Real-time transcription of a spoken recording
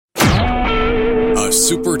A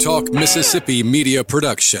Super Talk Mississippi media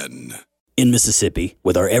production. In Mississippi,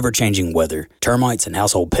 with our ever-changing weather, termites and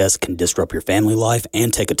household pests can disrupt your family life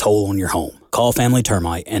and take a toll on your home. Call Family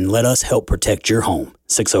Termite and let us help protect your home.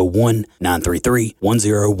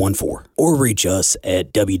 601-933-1014. Or reach us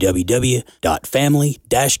at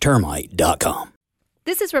www.family-termite.com.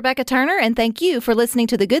 This is Rebecca Turner, and thank you for listening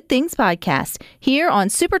to the Good Things Podcast here on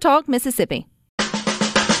Super Talk Mississippi.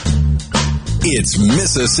 It's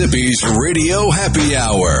Mississippi's Radio Happy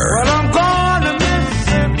Hour. Well, I'm going to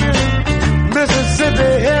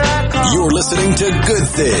Mississippi, here I come. You're listening to Good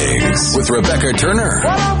Things with Rebecca Turner.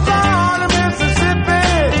 Well, I'm going to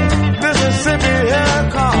Mississippi, here I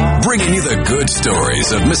come. Bringing you the good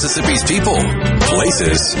stories of Mississippi's people,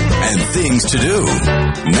 places, and things to do.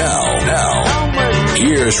 Now,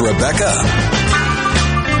 here's Rebecca.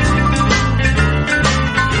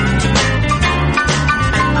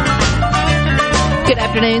 Good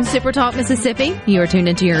afternoon, Super Talk Mississippi. You are tuned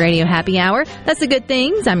into your Radio Happy Hour. That's the Good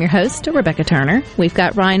Things. I'm your host, Rebecca Turner. We've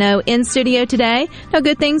got Rhino in studio today. Now,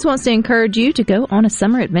 Good Things wants to encourage you to go on a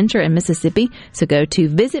summer adventure in Mississippi. So go to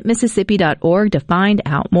visitmississippi.org to find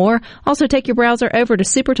out more. Also, take your browser over to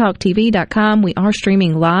supertalktv.com. We are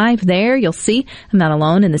streaming live there. You'll see I'm not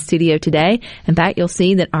alone in the studio today. In fact, you'll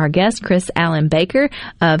see that our guest, Chris Allen Baker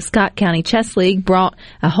of Scott County Chess League, brought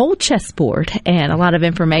a whole chessboard and a lot of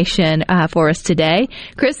information for us today.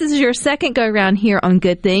 Chris, this is your second go-around here on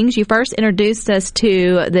Good Things. You first introduced us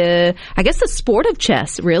to the sport of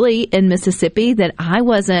chess, really, in Mississippi that I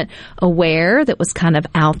wasn't aware that was kind of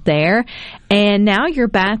out there. And now you're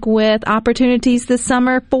back with opportunities this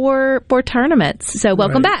summer for tournaments. So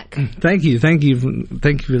welcome back. Thank you. Thank you for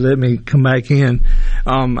letting me come back in.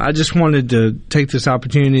 I just wanted to take this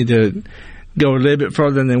opportunity to go a little bit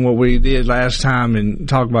further than what we did last time and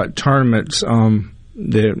talk about tournaments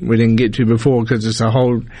that we didn't get to before, because it's a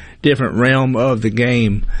whole different realm of the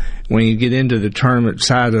game when you get into the tournament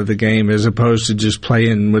side of the game as opposed to just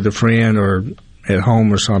playing with a friend or at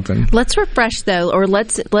home or something. Let's refresh, though, or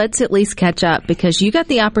let's at least catch up, because you got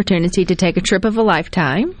the opportunity to take a trip of a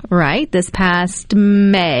lifetime, right? This past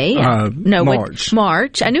May. March.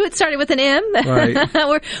 I knew it started with an M. Right.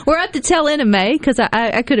 we're at the tail end of May, because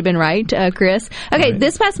I could have been right, Chris. Okay, right.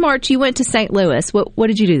 This past March, you went to St. Louis. What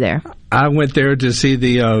did you do there? I went there to see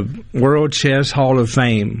the World Chess Hall of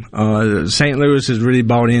Fame. St. Louis has really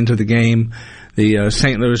bought into the game. The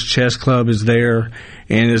St. Louis Chess Club is there,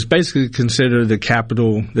 and it's basically considered the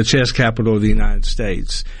chess capital of the United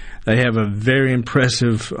States. They have a very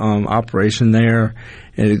impressive operation there.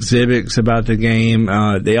 It exhibits about the game.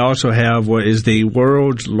 They also have what is the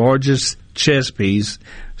world's largest chess piece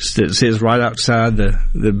that sits right outside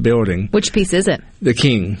the building. Which piece is it? The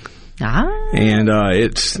King. And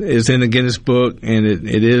it's in the Guinness Book, and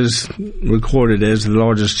it is recorded as the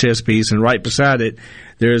largest chess piece. And right beside it,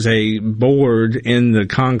 there's a board in the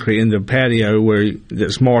concrete in the patio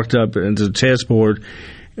that's marked up into the chessboard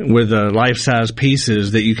with life-size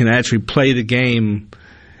pieces that you can actually play the game,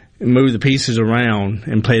 move the pieces around,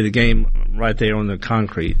 and play the game right there on the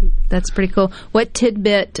concrete. That's pretty cool. What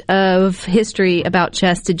tidbit of history about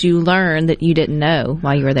chess did you learn that you didn't know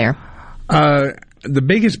while you were there? The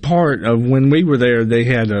biggest part of when we were there, they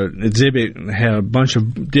had an exhibit, had a bunch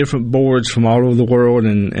of different boards from all over the world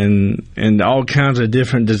and all kinds of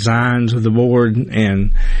different designs of the board,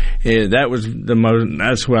 and that was the most.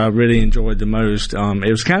 That's what I really enjoyed the most. It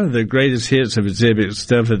was kind of the greatest hits of exhibit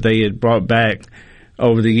stuff that they had brought back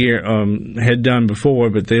over the year, had done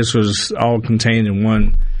before, but this was all contained in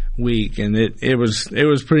one week, and it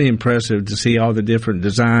was pretty impressive to see all the different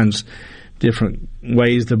designs, different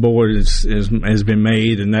ways the board has been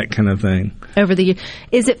made, and that kind of thing. Over the year.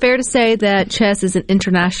 Is it fair to say that chess is an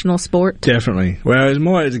international sport? Definitely. Well, it's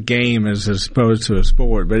more as a game as opposed to a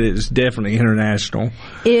sport, but it's definitely international.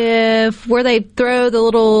 Where they throw the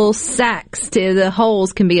little sacks to the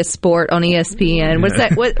holes can be a sport on ESPN. What's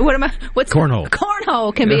that? What am I? What's cornhole?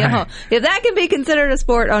 Cornhole can be a hole. If that can be considered a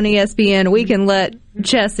sport on ESPN, we can let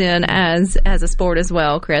chess in as a sport as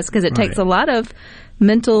well, Chris, because it takes a lot of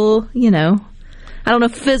mental, I don't know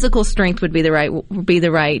if physical strength would be the right,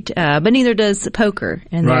 but neither does poker.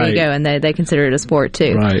 And there you go, and they consider it a sport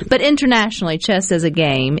too. Right. But internationally, chess as a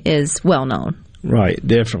game is well known. Right,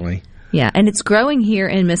 definitely. Yeah, and it's growing here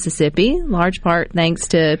in Mississippi, large part thanks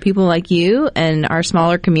to people like you and our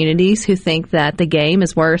smaller communities who think that the game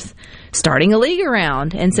is worth starting a league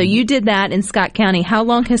around. And so you did that in Scott County. How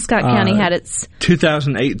long has Scott County had its...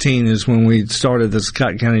 2018 is when we started the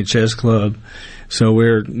Scott County Chess Club. So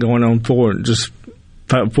we're going on for just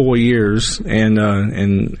 4 years and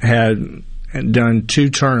had done 2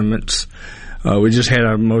 tournaments. We just had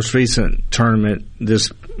our most recent tournament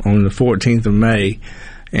on the 14th of May.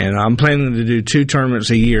 And I'm planning to do 2 tournaments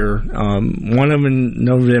a year. One of them in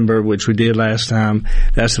November, which we did last time.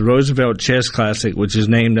 That's the Roosevelt Chess Classic, which is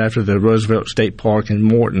named after the Roosevelt State Park in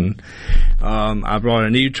Morton. I brought a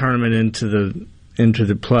new tournament into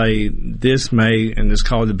the play this May, and it's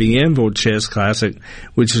called the Bienville Chess Classic,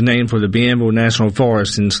 which is named for the Bienville National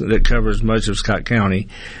Forest that covers much of Scott County.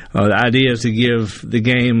 The idea is to give the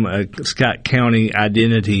game a Scott County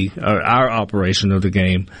identity, or our operation of the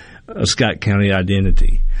game, a Scott County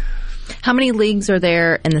identity. How many leagues are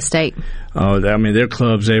there in the state? There are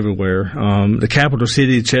clubs everywhere. The Capital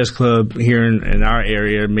City Chess Club here in our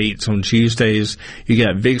area meets on Tuesdays. You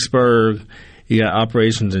got Vicksburg. You got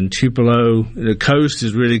operations in Tupelo. The coast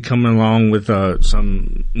is really coming along with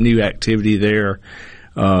some new activity there.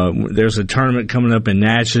 There's a tournament coming up in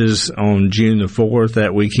Natchez on June the 4th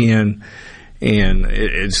that weekend. And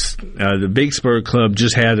it's the Vicksburg Club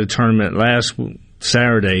just had a tournament last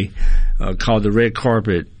Saturday called the Red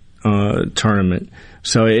Carpet Tournament.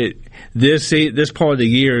 So this part of the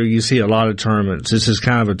year you see a lot of tournaments. This is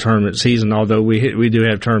kind of a tournament season, although we do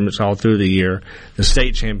have tournaments all through the year. The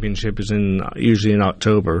state championship is usually in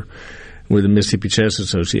October with the Mississippi Chess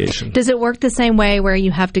Association. Does it work the same way where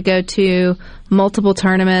you have to go to multiple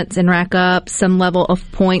tournaments and rack up some level of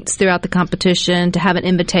points throughout the competition to have an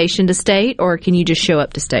invitation to state, or can you just show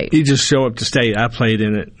up to state? You just show up to state. I played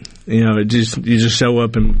in it. You just show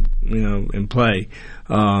up and play.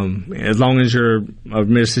 As long as you're a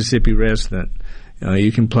Mississippi resident,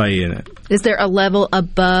 you can play in it. Is there a level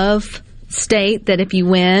above state that if you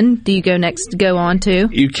win, do you go on to?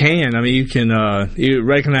 You can. You can. You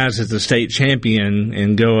recognize as the state champion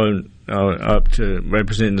and go up to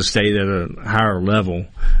representing the state at a higher level.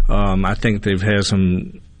 I think they've had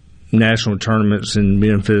some national tournaments in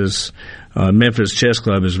Memphis. Memphis Chess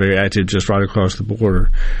Club is very active just right across the border.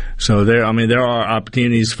 So there are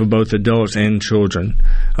opportunities for both adults and children,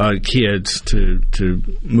 kids to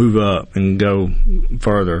move up and go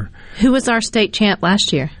further. Who was our state champ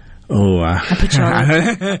last year? I put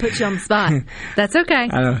you on the spot. That's okay.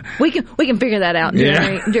 We can figure that out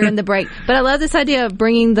during the break. But I love this idea of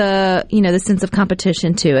bringing the sense of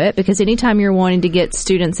competition to it, because anytime you're wanting to get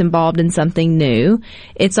students involved in something new,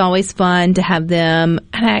 it's always fun to have them.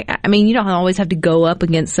 And you don't always have to go up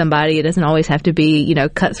against somebody. It doesn't always have to be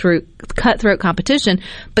cutthroat competition.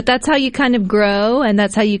 But that's how you kind of grow, and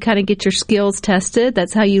that's how you kind of get your skills tested.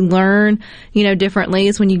 That's how you learn differently,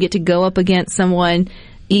 is when you get to go up against someone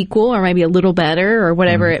equal or maybe a little better or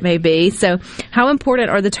whatever it may be. So how important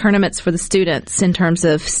are the tournaments for the students in terms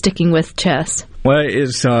of sticking with chess? Well,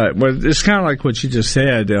 it's kind of like what you just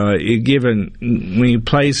said. When you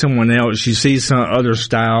play someone else, you see some other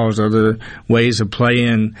styles, other ways of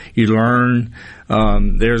playing. You learn.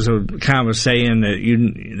 There's a kind of a saying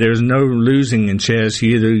that there's no losing in chess.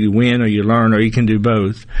 Either you win or you learn, or you can do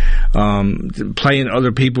both. Playing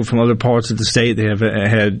other people from other parts of the state, they have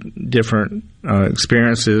had different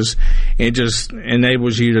experiences. It just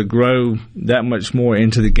enables you to grow that much more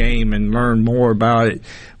into the game and learn more about it.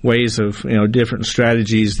 Ways of different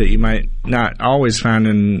strategies that you might not always find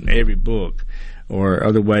in every book, or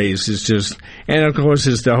other ways. And of course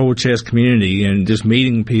it's the whole chess community and just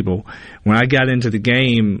meeting people. When I got into the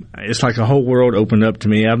game, it's like a whole world opened up to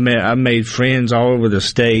me. I've made friends all over the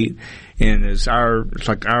state, and it's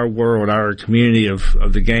like our world, our community of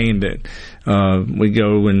the game that we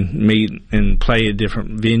go and meet and play at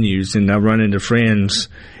different venues, and I run into friends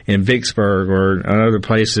in Vicksburg or other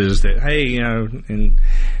places that, hey, and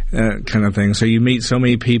kind of thing. So you meet so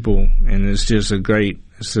many people, and it's just a great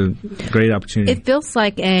opportunity. It feels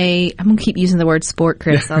like I'm going to keep using the word sport,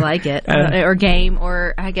 Chris. I like it. Or game,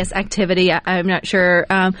 or I guess activity. I'm not sure.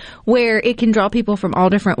 Where it can draw people from all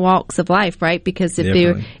different walks of life, right? Because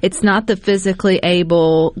it's not the physically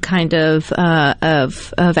able kind of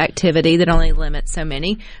activity that only limits so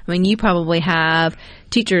many. You probably have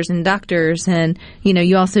teachers and doctors, and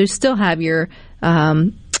you also still have your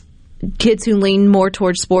kids who lean more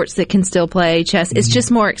towards sports that can still play chess. It's just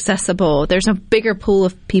more accessible. There's a bigger pool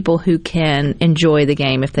of people who can enjoy the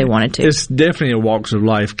game if they wanted to. It's definitely a walks of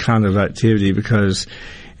life kind of activity, because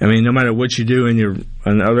no matter what you do in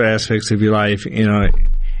other aspects of your life,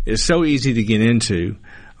 it's so easy to get into.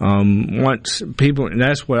 Once people, and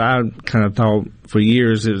that's what I kind of thought for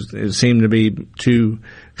years, it seemed to be too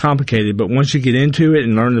complicated. But once you get into it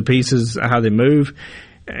and learn the pieces, how they move,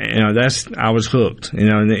 I was hooked,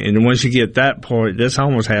 and once you get that part, that's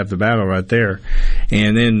almost half the battle right there.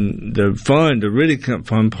 And then the really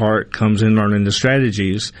fun part comes in learning the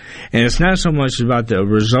strategies. And it's not so much about the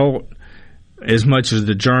result as much as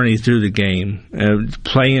the journey through the game,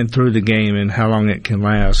 playing through the game and how long it can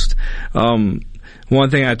last. One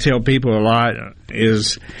thing I tell people a lot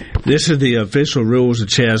is this is the official rules of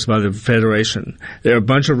chess by the Federation. There are a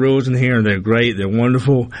bunch of rules in here, and they're great, they're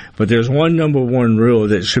wonderful, but there's one number one rule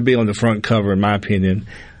that should be on the front cover, in my opinion.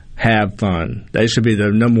 Have fun. That should be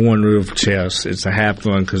the number one rule of chess. It's to have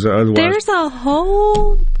fun, because otherwise... There's a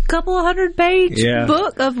whole couple of 100-page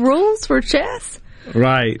book of rules for chess?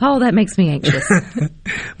 Right. Oh, that makes me anxious.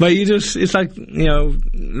 But it's like, a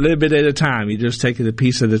little bit at a time. You just take it a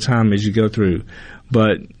piece at a time as you go through.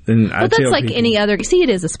 But that's like people, any other. See, it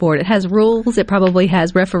is a sport. It has rules. It probably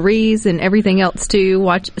has referees and everything else too.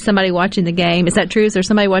 Somebody watching the game. Is that true? Is there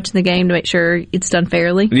somebody watching the game to make sure it's done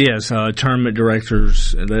fairly? Yes, tournament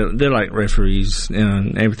directors. They're like referees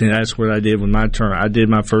and everything. That's what I did with my tournament. I did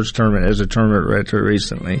my first tournament as a tournament director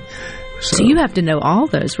recently. So you have to know all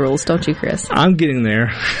those rules, don't you, Chris? I'm getting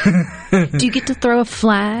there. Do you get to throw a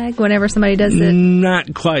flag whenever somebody does it?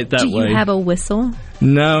 Not quite that way. Do you have a whistle?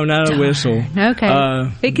 No, not a whistle.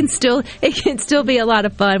 Okay. It can still be a lot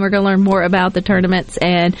of fun. We're going to learn more about the tournaments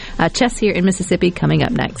and chess here in Mississippi coming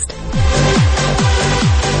up next.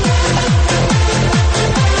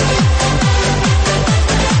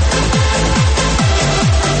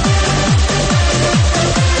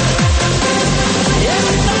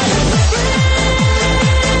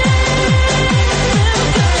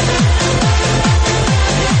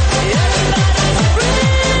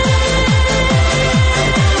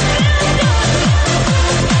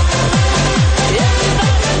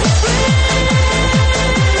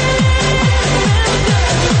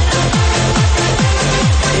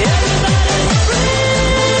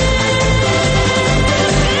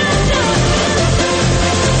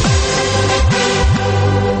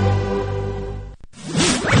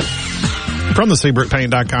 From the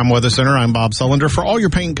SeabrookPaint.com Weather Center, I'm Bob Sullender. For all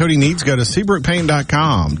your paint and coating needs, go to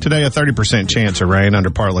SeabrookPaint.com. Today, a 30% chance of rain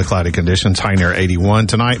under partly cloudy conditions, high near 81.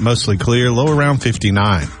 Tonight, mostly clear, low around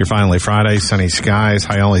 59. Your finally Friday, sunny skies,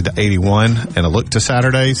 high only to 81. And a look to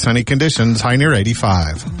Saturday, sunny conditions, high near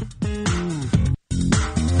 85.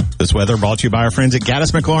 This weather brought to you by our friends at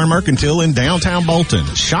Gaddis McLaurin Mercantile in downtown Bolton.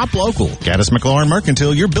 Shop local. Gaddis McLaurin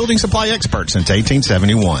Mercantile, your building supply expert since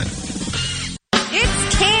 1871.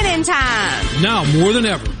 Time. Now more than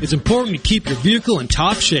ever, it's important to keep your vehicle in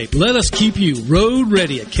top shape. Let us keep you road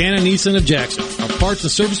ready at Cannon Nissan of Jackson. Our parts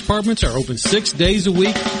and service departments are open 6 days a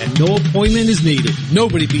week and no appointment is needed.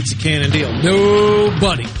 Nobody beats a Cannon deal.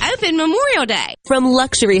 Nobody. Open Memorial Day. From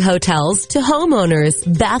luxury hotels to homeowners,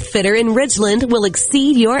 Bath Fitter in Ridgeland will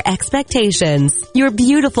exceed your expectations. Your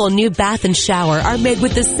beautiful new bath and shower are made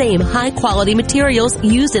with the same high quality materials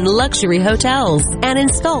used in luxury hotels and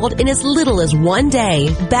installed in as little as 1 day.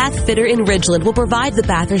 Bath Fitter in Ridgeland will provide the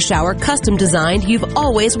bath or shower custom designed you've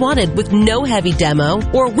always wanted with no heavy demo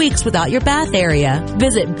or weeks without your bath area.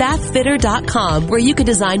 Visit bathfitter.com where you can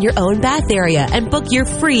design your own bath area and book your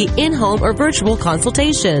free in-home or virtual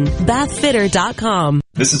consultation. Bathfitter.com.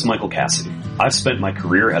 This is Michael Cassidy. I've spent my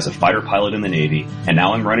career as a fighter pilot in the Navy, and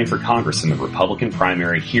now I'm running for Congress in the Republican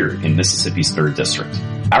primary here in Mississippi's 3rd District.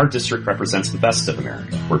 Our district represents the best of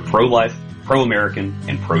America. We're pro-life, pro-American,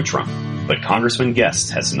 and pro-Trump. But Congressman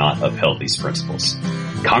Guest has not upheld these principles.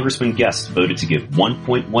 Congressman Guest voted to give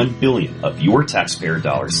 $1.1 billion of your taxpayer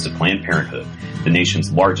dollars to Planned Parenthood, the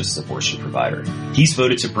nation's largest abortion provider. He's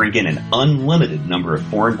voted to bring in an unlimited number of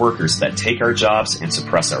foreign workers that take our jobs and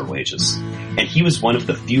suppress our wages. And he was one of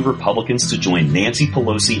the few Republicans to join Nancy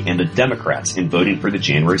Pelosi and the Democrats in voting for the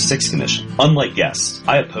January 6th Commission. Unlike Guest,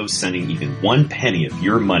 I oppose sending even 1 penny of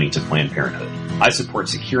your money to Planned Parenthood. I support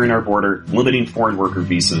securing our border, limiting foreign worker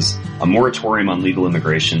visas, a moratorium on legal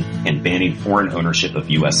immigration, and banning foreign ownership of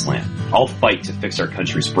U.S. land. I'll fight to fix our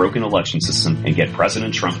country's broken election system and get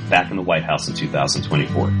President Trump back in the White House in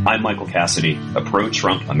 2024. I'm Michael Cassidy, a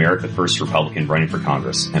pro-Trump, America First Republican running for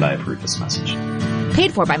Congress, and I approve this message.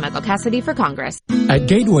 Paid for by Michael Cassidy for Congress. At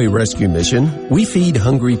Gateway Rescue Mission, we feed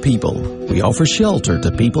hungry people. We offer shelter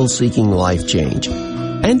to people seeking life change.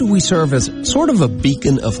 And we serve as sort of a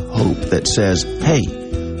beacon of hope that says, hey,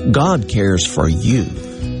 God cares for you.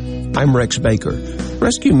 I'm Rex Baker.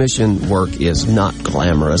 Rescue mission work is not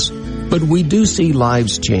glamorous, but we do see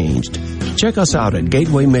lives changed. Check us out at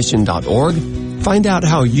gatewaymission.org. Find out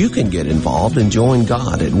how you can get involved and join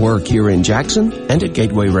God at work here in Jackson and at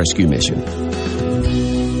Gateway Rescue Mission.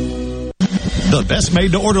 The best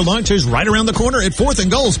made-to-order lunch is right around the corner at 4th and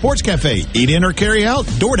Gold Sports Cafe. Eat in or carry out,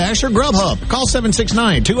 DoorDash or Grubhub. Call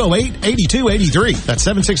 769-208-8283. That's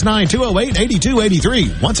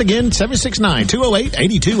 769-208-8283. Once again,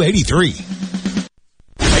 769-208-8283.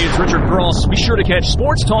 Hey, it's Richard Cross. Be sure to catch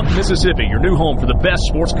Sports Talk Mississippi, your new home for the best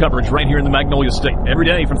sports coverage right here in the Magnolia State. Every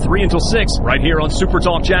day from 3 until 6, right here on Super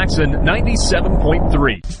Talk Jackson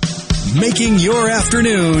 97.3. Making your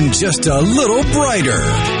afternoon just a little brighter.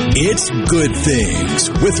 It's Good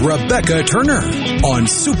Things with Rebecca Turner on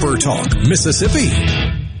Super Talk Mississippi.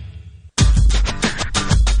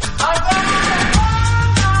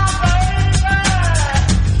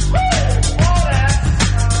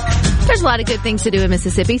 There's a lot of good things to do in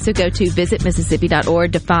Mississippi, so go to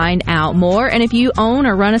visitmississippi.org to find out more. And if you own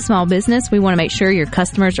or run a small business, we want to make sure your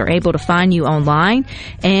customers are able to find you online,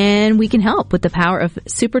 and we can help with the power of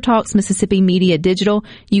Super Talks Mississippi Media Digital.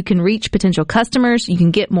 You can reach potential customers, you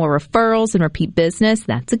can get more referrals and repeat business.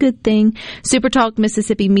 That's a good thing. Super Talk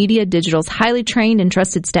Mississippi Media Digital's highly trained and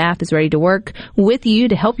trusted staff is ready to work with you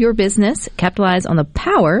to help your business capitalize on the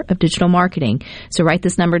power of digital marketing. So write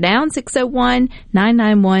this number down,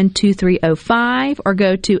 601-991-2305, or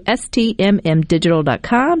go to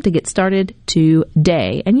stmmdigital.com to get started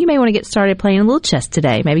today. And you may want to get started playing a little chess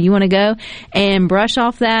today. Maybe you want to go and brush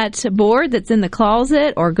off that board that's in the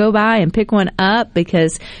closet, or go by and pick one up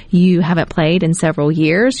because you haven't played in several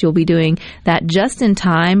years. You'll be doing that just in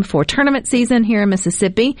time for tournament season here in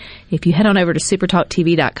Mississippi. If you head on over to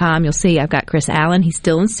supertalktv.com, you'll see I've got Chris Allen. He's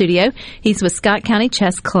still in studio. He's with Scott County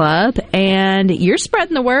Chess Club, and you're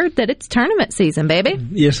spreading the word that it's tournament season, baby.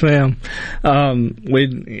 Yes, ma'am.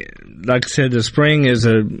 Like I said, the spring is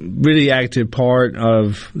a really active part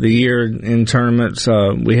of the year in tournaments.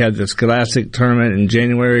 We had the Scholastic tournament in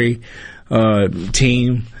January,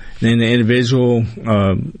 team, then the individual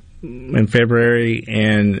in February,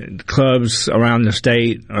 and clubs around the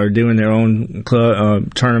state are doing their own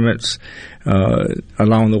club tournaments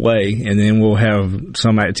along the way, and then we'll have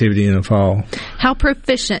some activity in the fall. How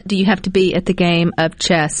proficient do you have to be at the game of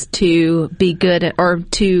chess to be good at, or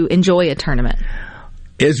to enjoy a tournament?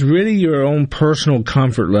 It's really your own personal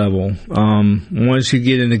comfort level. Once you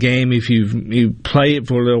get in the game, if you play it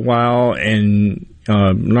for a little while and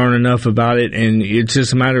learn enough about it, and it's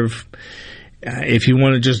just a matter of if you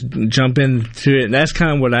want to just jump into it. That's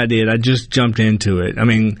kind of what I did. I just jumped into it. I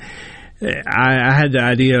mean, I had the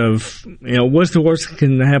idea of, what's the worst that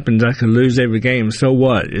can happen? I could lose every game. So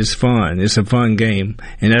what? It's fun. It's a fun game.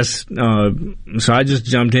 And that's, so I just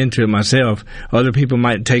jumped into it myself. Other people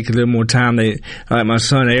might take a little more time. Like my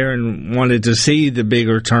son Aaron wanted to see the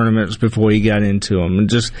bigger tournaments before he got into them.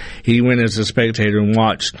 And he went as a spectator and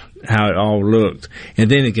watched how it all looked,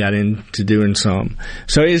 and then he got into doing some.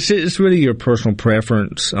 So it's really your personal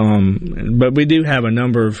preference. But we do have a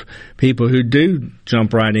number of people who do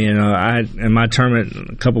jump right in. In my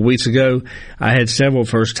tournament a couple of weeks ago, I had several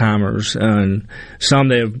first timers, and some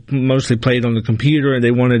that have mostly played on the computer, and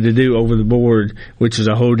they wanted to do over the board, which is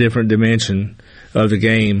a whole different dimension of the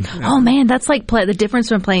game. Oh man, that's like the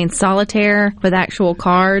difference when playing solitaire with actual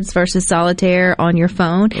cards versus solitaire on your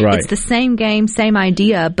phone. Right. It's the same game, same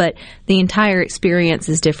idea, but the entire experience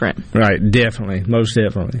is different. Right, definitely, most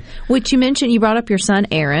definitely. Which you mentioned, you brought up your son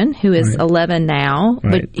Aaron, who is 11 now,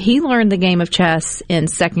 but he learned the game of chess in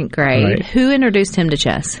second grade. Right. Who introduced him to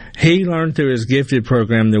chess? He learned through his gifted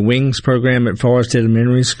program, the Wings program at Forest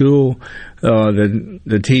Elementary School.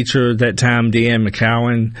 The teacher at that time, Deanne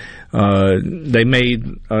McCowan, they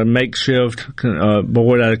made a makeshift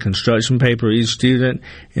board out of construction paper, each student,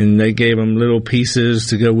 and they gave them little pieces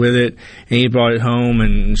to go with it. And he brought it home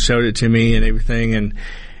and showed it to me and everything, and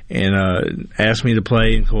asked me to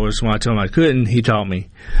play. And of course, when I told him I couldn't, he taught me.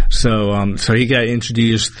 So he got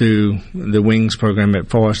introduced through the Wings program at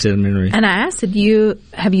Forest Elementary. And I asked, have you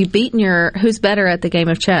beaten who's better at the game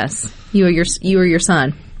of chess? You or your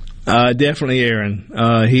son? Definitely Aaron.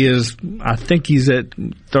 I think he's at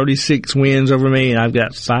 36 wins over me, and I've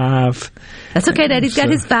got 5. That's okay, Daddy's got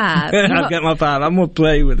his 5. I've got my 5. I'm going to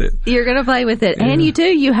play with it. You're going to play with it. Yeah. And you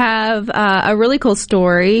too, you have a really cool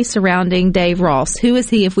story surrounding Dave Ross. Who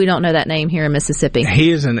is he if we don't know that name here in Mississippi?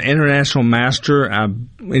 He is an international master.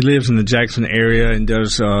 He lives in the Jackson area and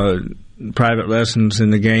does private lessons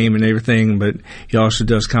in the game and everything, but he also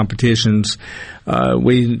does competitions.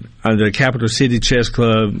 The Capital City Chess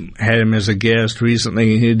Club had him as a guest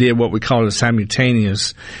recently. He did what we call a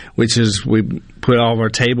simultaneous, which is we put all of our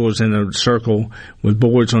tables in a circle with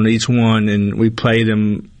boards on each one, and we play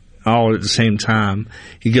them all at the same time.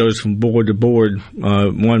 He goes from board to board,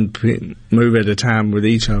 one move at a time with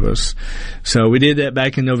each of us. So we did that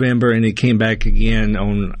back in November, and he came back again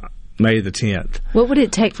on May the 10th. What would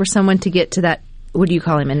it take for someone to get to that? What do you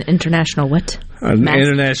call him? An international what? An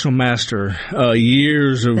international master.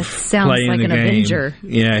 Years of playing like the game. Avenger.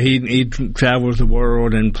 Yeah, he travels the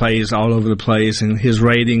world and plays all over the place, and his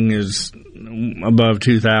rating is above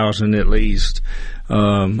 2,000 at least.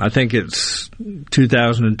 I think it's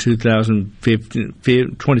 2,000 and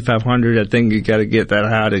 2,500. I think you got to get that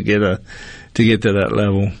high to get to that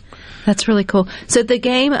level. That's really cool. So the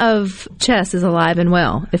game of chess is alive and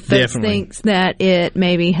well. If folks thinks that it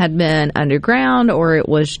maybe had been underground or it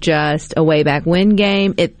was just a way back when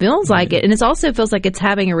game, it feels like it. And it also feels like it's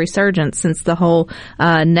having a resurgence since the whole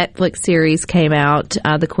Netflix series came out,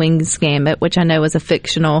 The Queen's Gambit, which I know is a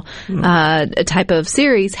fictional type of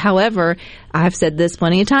series. However, I've said this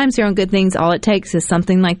plenty of times here on Good Things. All it takes is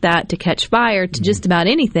something like that to catch fire to just about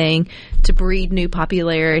anything to breed new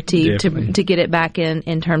popularity, to get it back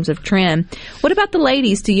in terms of trend. What about the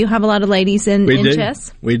ladies? Do you have a lot of ladies in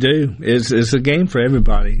chess? We do. It's a game for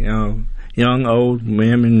everybody. You know, young, old,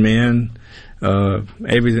 women, men,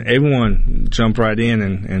 everyone jump right in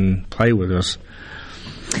and play with us.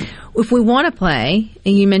 If we want to play,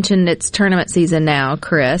 and you mentioned it's tournament season now,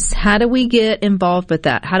 Chris, how do we get involved with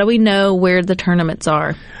that? How do we know where the tournaments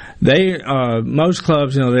are? Most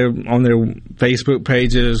clubs, they're on their Facebook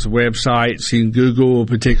pages, websites. You can Google a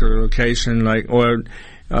particular location, or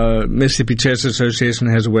Mississippi Chess Association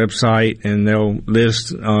has a website, and they'll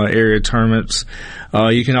list area tournaments.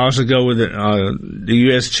 You can also go with the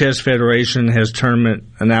U.S. Chess Federation has tournament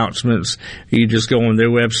announcements. You just go on their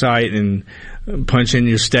website and punch in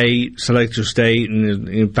your state, select your state,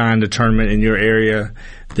 and find a tournament in your area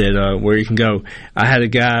that where you can go. I had a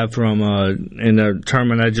guy from in a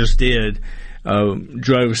tournament I just did.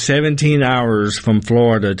 Drove 17 hours from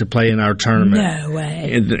Florida to play in our tournament. No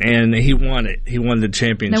way. And he won it. He won the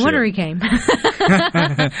championship. No wonder he came.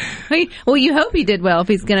 Well, you hope he did well if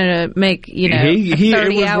he's going to make, a 30-hour trip.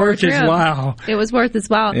 It was worth his while. It was worth his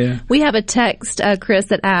while. Yeah. We have a text, Chris,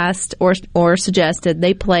 that asked or suggested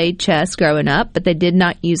they played chess growing up, but they did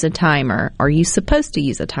not use a timer. Are you supposed to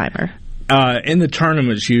use a timer? In the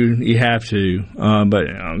tournaments, you have to, but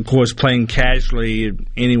of course, playing casually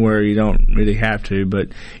anywhere, you don't really have to. But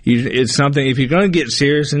it's something. If you're going to get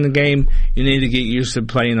serious in the game, you need to get used to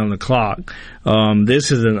playing on the clock.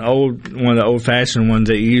 This is one of the old-fashioned ones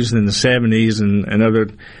that you used in the 70s and other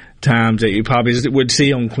times that you probably would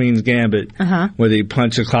see on Queen's Gambit, where they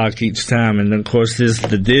punch a clock each time. And, of course, this is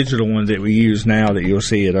the digital one that we use now that you'll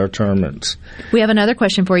see at our tournaments. We have another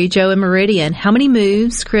question for you, Joe in Meridian. How many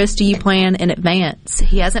moves, Chris, do you plan in advance?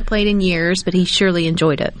 He hasn't played in years, but he surely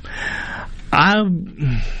enjoyed it.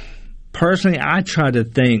 Personally, I try to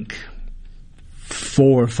think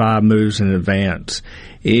 4 or 5 moves in advance.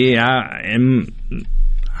 I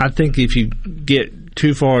think if you get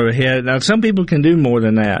too far ahead. Now, some people can do more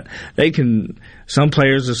than that. Some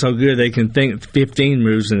players are so good they can think 15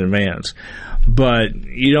 moves in advance. But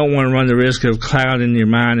you don't want to run the risk of clouding your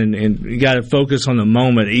mind, and you got to focus on the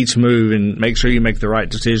moment, each move, and make sure you make the right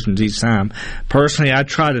decisions each time. Personally, I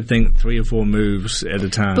try to think 3 or 4 moves at a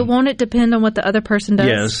time. But won't it depend on what the other person does?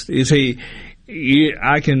 Yes. You see,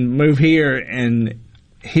 I can move here, and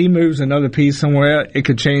he moves another piece somewhere else, it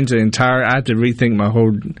could change I have to rethink my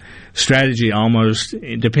whole strategy almost,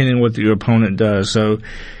 depending on what your opponent does. So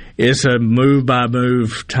it's a move by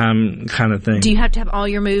move time kind of thing. Do you have to have all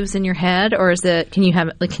your moves in your head, or can you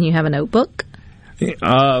have a notebook?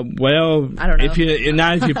 Well, I don't know. if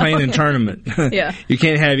you're playing in a tournament. Yeah. You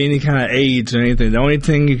can't have any kind of aids or anything. The only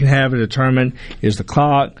thing you can have at a tournament is the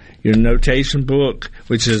clock, your notation book,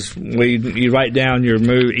 which is where you write down your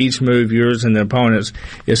move, each move, yours and the opponent's.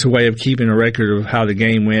 It's a way of keeping a record of how the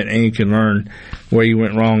game went, and you can learn where you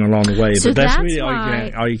went wrong along the way. So but that's really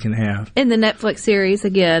all you can have. In the Netflix series,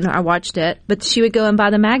 again, I watched it, but she would go and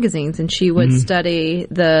buy the magazines, and she would study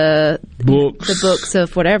the books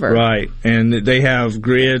of whatever. Right, and they have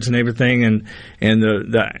grids and everything, and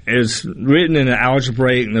it's written in an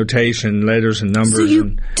algebraic notation, letters and numbers. So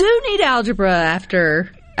you do need algebra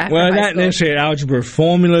after well, high not school. necessarily algebra.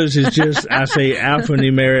 Formulas is just, I say,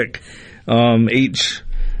 alphanumeric. Each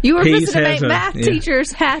you were piece supposed to make has math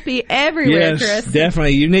teachers happy everywhere, yes, Chris.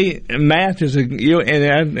 Definitely. You need math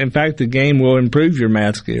and in fact, the game will improve your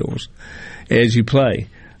math skills as you play.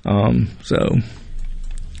 So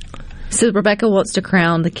Rebecca wants to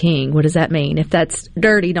crown the king. What does that mean? If that's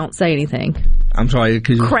dirty, don't say anything. I'm sorry.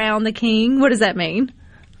 Crown the king. What does that mean?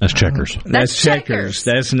 That's checkers. That's checkers.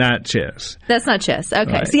 That's not chess. That's not chess.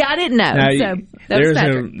 Okay. Right. See, I didn't know. Now,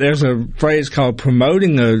 there's a phrase called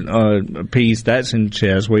promoting a piece. That's in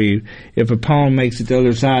chess, where if a pawn makes it to the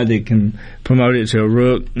other side, they can promote it to a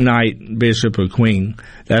rook, knight, bishop, or queen.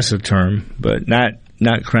 That's a term, but not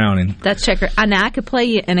not crowning. That's checker. And I could play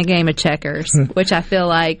you in a game of checkers, which I feel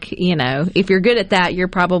like, if you're good at that, you're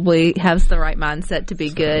probably has the right mindset to be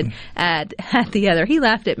good at the other. He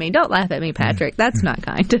laughed at me. Don't laugh at me, Patrick. That's not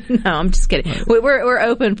kind. No, I'm just kidding. We're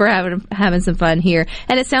open for having some fun here.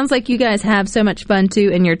 And it sounds like you guys have so much fun, too,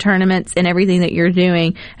 in your tournaments and everything that you're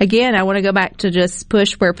doing. Again, I want to go back to just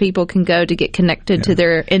push where people can go to get connected to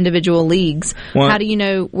their individual leagues. Well, how do you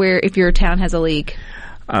know if your town has a league?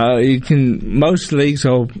 Most leagues,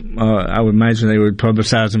 I would imagine they would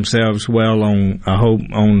publicize themselves well on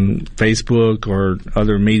Facebook or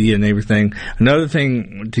other media and everything. Another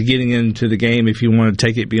thing to getting into the game, if you want to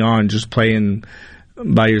take it beyond just playing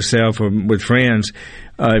by yourself or with friends,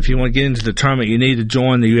 if you want to get into the tournament, you need to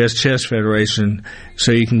join the U.S. Chess Federation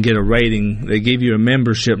so you can get a rating. They give you a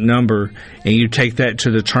membership number, and you take that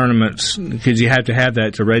to the tournaments because you have to have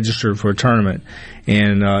that to register for a tournament.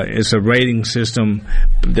 And it's a rating system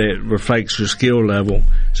that reflects your skill level.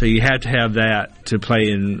 So you have to have that to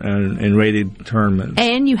play in rated tournaments.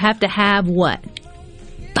 And you have to have what?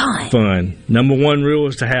 Fun. Number one rule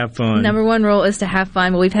is to have fun. Number one rule is to have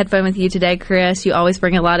fun. Well, we've had fun with you today, Chris. You always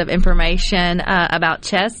bring a lot of information about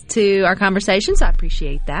chess to our conversations. I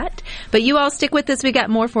appreciate that. But you all stick with us. We got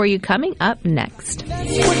more for you coming up next.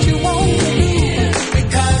 That's what you want to do,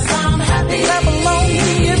 because I'm happy. Clap along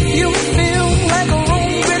if you feel like a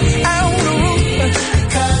room without a roof,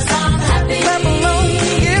 because I'm happy. Clap along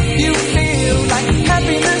if you feel like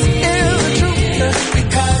happiness is the truth,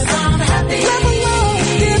 because I'm happy. Clap along.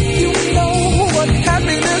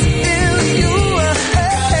 Happiness is you.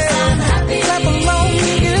 Hey, I'm happy. Clap along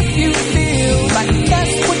if you feel like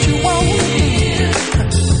that's what you want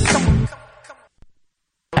to do.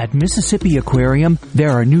 At Mississippi Aquarium, there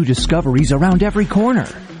are new discoveries around every corner.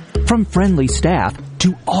 From friendly staff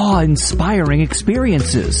to awe-inspiring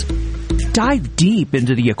experiences. Dive deep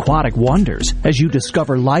into the aquatic wonders as you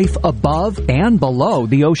discover life above and below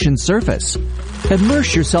the ocean's surface.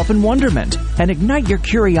 Immerse yourself in wonderment and ignite your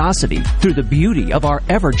curiosity through the beauty of our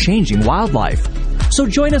ever-changing wildlife. So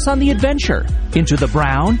join us on the adventure into the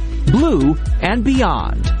brown, blue, and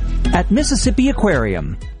beyond at Mississippi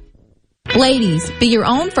Aquarium. Ladies, be your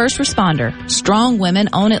own first responder. Strong women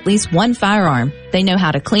own at least one firearm. They know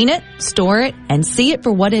how to clean it, store it, and see it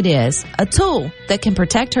for what it is, a tool that can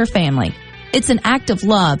protect her family. It's an act of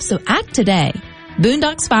love, so act today.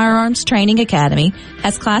 Boondocks Firearms Training Academy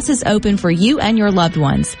has classes open for you and your loved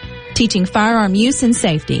ones, teaching firearm use and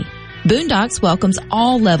safety. Boondocks welcomes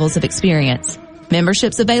all levels of experience.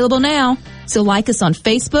 Membership's available now, so like us on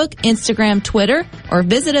Facebook, Instagram, Twitter, or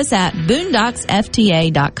visit us at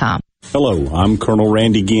boondocksfta.com. Hello, I'm Colonel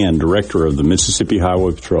Randy Ginn, Director of the Mississippi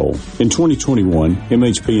Highway Patrol. In 2021,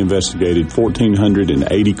 MHP investigated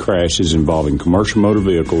 1,480 crashes involving commercial motor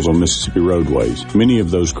vehicles on Mississippi roadways. Many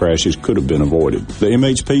of those crashes could have been avoided. The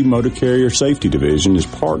MHP Motor Carrier Safety Division is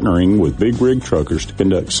partnering with big rig truckers to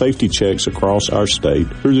conduct safety checks across our state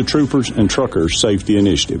through the Troopers and Truckers Safety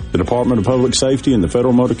Initiative. The Department of Public Safety and the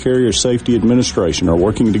Federal Motor Carrier Safety Administration are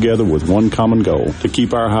working together with one common goal: to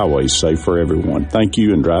keep our highways safe for everyone. Thank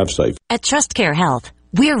you and drive safe. At TrustCare Health,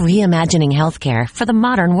 we're reimagining healthcare for the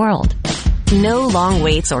modern world. No long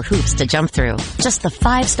waits or hoops to jump through. Just the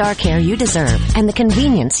 5-star care you deserve and the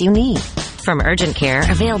convenience you need. From urgent care,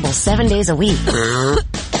 available 7 days a week,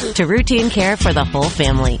 to routine care for the whole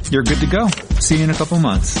family. You're good to go. See you in a couple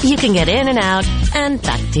months. You can get in and out and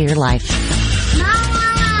back to your life.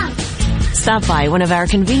 Mama! Stop by one of our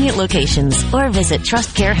convenient locations or visit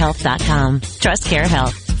TrustCareHealth.com. TrustCare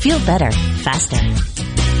Health. Feel better, faster.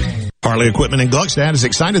 Harley Equipment in Gluckstadt is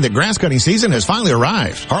excited that grass cutting season has finally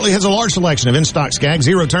arrived. Harley has a large selection of in-stock Skag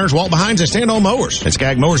zero turns, wall behinds, and stand-on mowers. And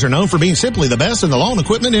Skag mowers are known for being simply the best in the lawn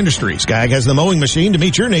equipment industry. Skag has the mowing machine to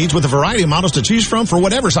meet your needs with a variety of models to choose from for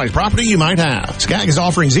whatever size property you might have. Skag is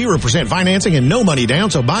offering 0% financing and no money down,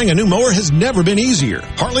 so buying a new mower has never been easier.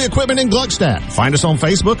 Harley Equipment in Gluckstadt. Find us on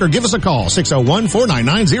Facebook or give us a call,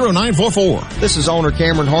 601-499-0944. This is owner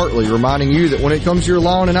Cameron Hartley reminding you that when it comes to your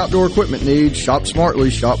lawn and outdoor equipment needs, shop smartly,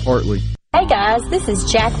 shop Hartley. Hey guys, this is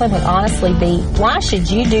Jacqueline with Honestly Beef. Why should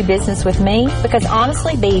you do business with me? Because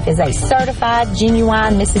Honestly Beef is a certified,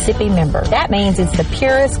 genuine Mississippi member. That means it's the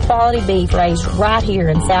purest quality beef raised right here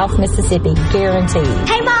in South Mississippi, guaranteed.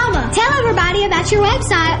 Hey Mama, tell everybody about your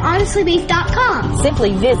website, honestlybeef.com.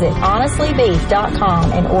 Simply visit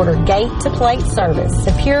honestlybeef.com and order gate-to-plate service.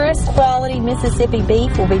 The purest quality Mississippi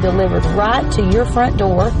beef will be delivered right to your front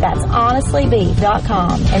door. That's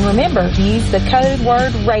honestlybeef.com. And remember, use the code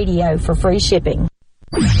word radio for free shipping.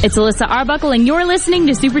 It's Alyssa Arbuckle, and you're listening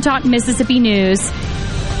to Super Talk Mississippi News.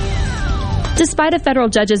 Despite a federal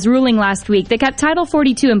judge's ruling last week that kept Title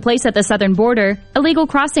 42 in place at the southern border, illegal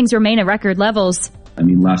crossings remain at record levels. I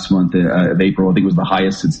mean, last month of April, I think it was the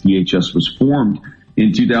highest since DHS was formed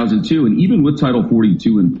in 2002. And even with Title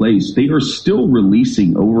 42 in place, they are still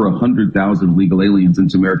releasing over 100,000 illegal aliens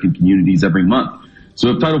into American communities every month. So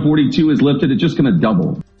if Title 42 is lifted, it's just going to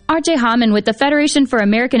double. R.J. Hammond with the Federation for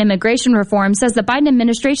American Immigration Reform says the Biden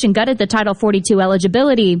administration gutted the Title 42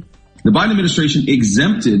 eligibility. The Biden administration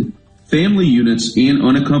exempted family units and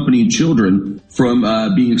unaccompanied children from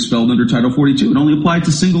being expelled under Title 42. It only applied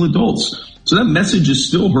to single adults. So that message is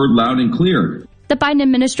still heard loud and clear. The Biden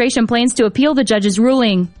administration plans to appeal the judge's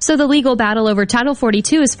ruling, so the legal battle over Title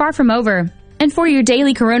 42 is far from over. And for your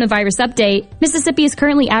daily coronavirus update, Mississippi is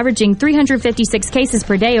currently averaging 356 cases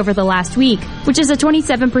per day over the last week, which is a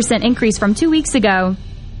 27% increase from 2 weeks ago.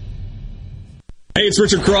 Hey, it's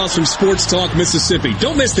Richard Cross from Sports Talk Mississippi.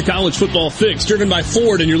 Don't miss the college football fix, driven by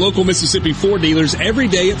Ford and your local Mississippi Ford dealers every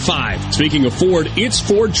day at 5. Speaking of Ford, it's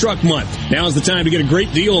Ford Truck Month. Now's the time to get a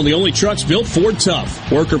great deal on the only trucks built Ford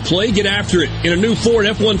tough. Work or play, get after it in a new Ford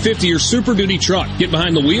F-150 or Super Duty truck. Get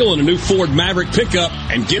behind the wheel in a new Ford Maverick pickup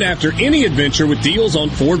and get after any adventure with deals on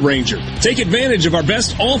Ford Ranger. Take advantage of our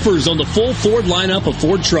best offers on the full Ford lineup of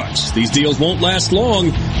Ford trucks. These deals won't last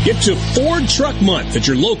long. Get to Ford Truck Month at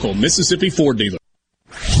your local Mississippi Ford dealer.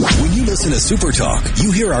 When you listen to Super Talk,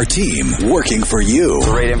 you hear our team working for you.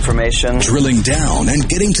 Great information. Drilling down and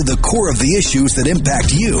getting to the core of the issues that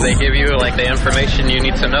impact you. They give you the information you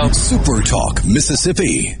need to know. Super Talk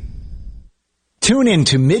Mississippi. Tune in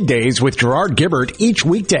to Middays with Gerard Gibbert each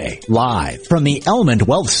weekday, live from the Element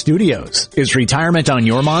Wealth Studios. Is retirement on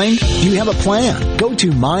your mind? Do you have a plan? Go to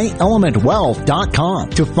myelementwealth.com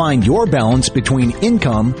to find your balance between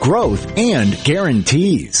income, growth, and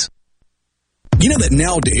guarantees. You know that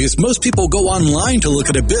nowadays, most people go online to look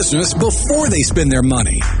at a business before they spend their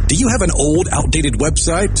money. Do you have an old, outdated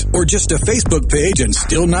website or just a Facebook page and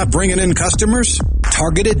still not bringing in customers?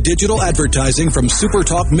 Targeted digital advertising from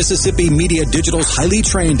SuperTalk Mississippi Media Digital's highly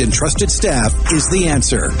trained and trusted staff is the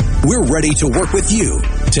answer. We're ready to work with you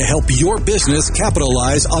to help your business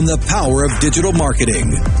capitalize on the power of digital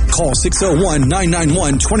marketing. Call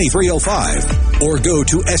 601-991-2305 or go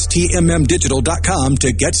to stmmdigital.com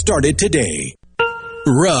to get started today.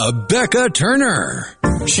 Rebecca Turner.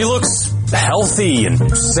 She looks healthy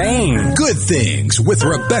and sane. Good Things with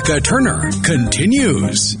Rebecca Turner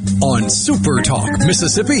continues on Super Talk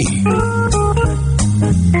Mississippi.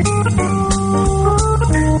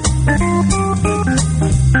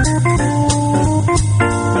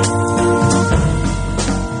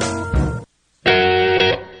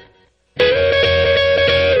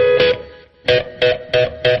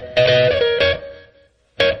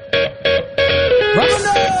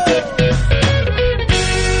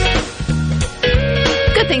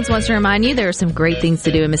 Wants to remind you there are some great things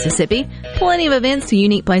to do in Mississippi. Plenty of events,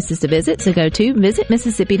 unique places to visit. So go to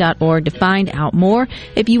visitmississippi.org to find out more.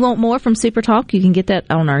 If you want more from Super Talk, you can get that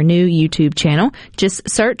on our new YouTube channel. Just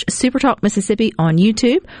search Super Talk Mississippi on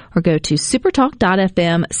YouTube or go to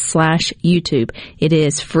supertalk.fm/YouTube. It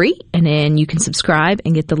is free, and then you can subscribe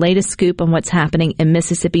and get the latest scoop on what's happening in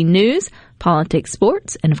Mississippi news, politics,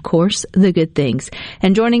 sports, and of course, the good things.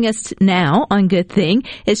 And joining us now on Good Thing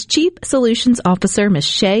is Chief Solutions Officer Ms.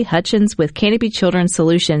 Shay Hutchins with Canopy Children's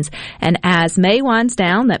Solutions. And as May winds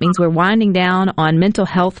down, that means we're winding down on Mental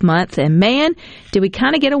Health Month. And man, did we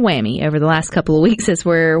kind of get a whammy over the last couple of weeks as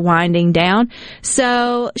we're winding down.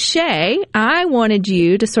 So Shay, I wanted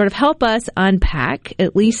you to sort of help us unpack,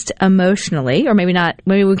 at least emotionally, or maybe not,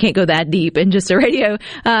 maybe we can't go that deep in just a radio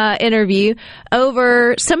interview,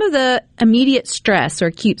 over some of the immediate stress or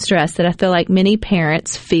acute stress that I feel like many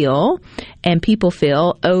parents feel and people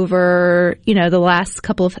feel over, the last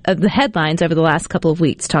couple of the headlines over the last couple of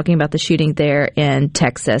weeks, talking about the shooting there in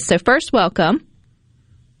Texas. So first, welcome.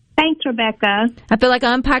 Thanks, Rebecca. I feel like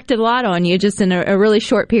I unpacked a lot on you just in a really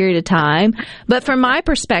short period of time. But from my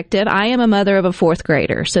perspective, I am a mother of a fourth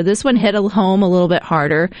grader. So this one hit home a little bit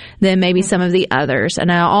harder than maybe some of the others. And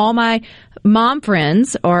now all my mom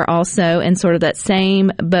friends are also in sort of that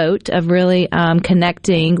same boat of really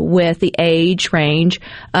connecting with the age range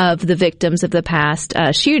of the victims of the past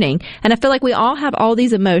shooting. And I feel like we all have all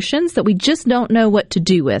these emotions that we just don't know what to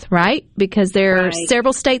do with, right? Because they're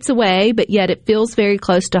several states away, but yet it feels very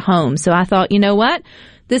close to home. So I thought, you know what?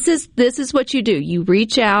 This is what you do. You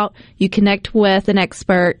reach out, you connect with an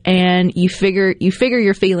expert, and you figure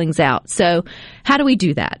your feelings out. So how do we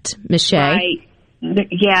do that, Ms. Shay? Right.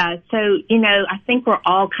 Yeah. So, I think we're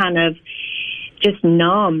all kind of just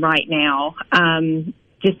numb right now,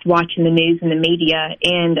 just watching the news and the media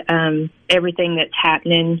and everything that's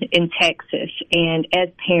happening in Texas. And as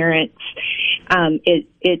parents,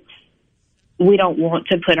 it's we don't want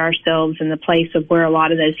to put ourselves in the place of where a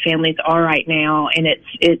lot of those families are right now, and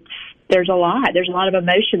there's a lot of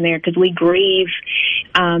emotion there because we grieve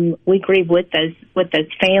with those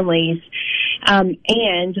families,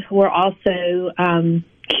 and we're also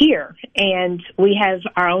here, and we have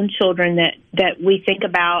our own children that we think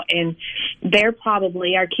about, and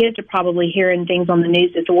our kids are probably hearing things on the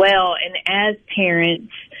news as well. And as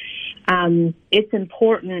parents, it's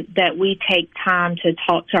important that we take time to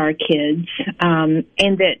talk to our kids, and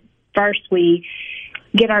that first we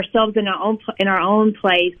get ourselves in our own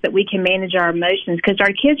place that we can manage our emotions, because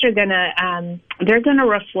our kids are they're gonna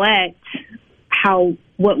reflect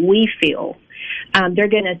what we feel. They're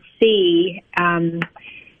gonna see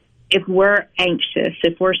if we're anxious,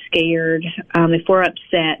 if we're scared, if we're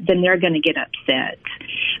upset, then they're going to get upset.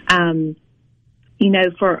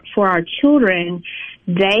 For our children,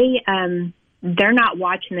 they're not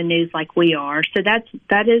watching the news like we are. So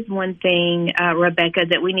that is one thing, Rebecca,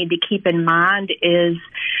 that we need to keep in mind is,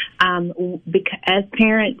 because as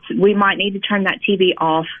parents, we might need to turn that TV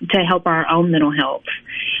off to help our own mental health,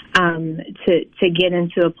 to get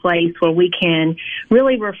into a place where we can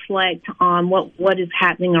really reflect on what is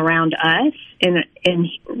happening around us and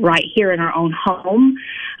right here in our own home,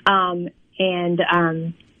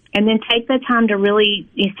 and then take the time to really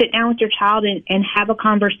sit down with your child and have a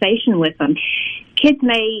conversation with them. Kids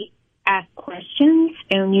may ask questions,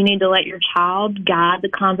 and you need to let your child guide the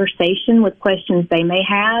conversation with questions they may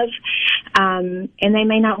have, and they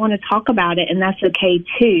may not want to talk about it, and that's okay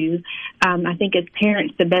too. I think as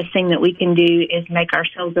parents, the best thing that we can do is make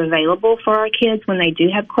ourselves available for our kids when they do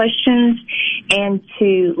have questions, and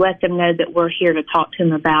to let them know that we're here to talk to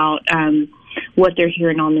them about what they're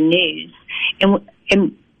hearing on the news.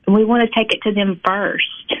 And we want to take it to them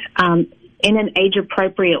first, in an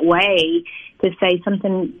age-appropriate way, to say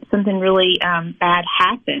something really bad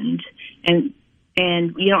happened, and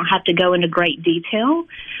you don't have to go into great detail,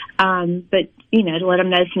 but to let them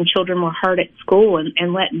know some children were hurt at school,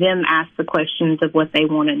 and let them ask the questions of what they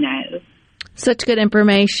want to know. Such good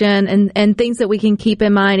information and things that we can keep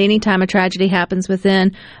in mind anytime a tragedy happens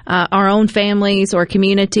within our own families or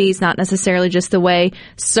communities, not necessarily just the way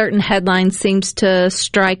certain headlines seems to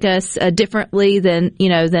strike us differently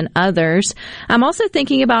than others. I'm also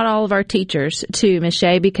thinking about all of our teachers too, Ms.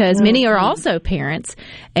 Shea, because many are also parents,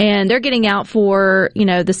 and they're getting out for,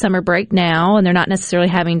 the summer break now, and they're not necessarily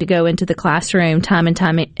having to go into the classroom time and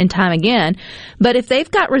time again. But if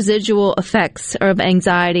they've got residual effects of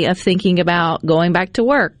anxiety of thinking about going back to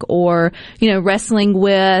work, or, wrestling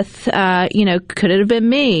with, could it have been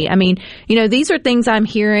me? I mean, these are things I'm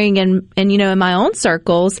hearing and in my own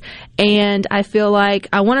circles. And I feel like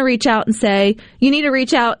I want to reach out and say, you need to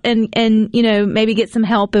reach out and maybe get some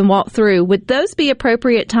help and walk through. Would those be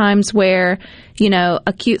appropriate times where,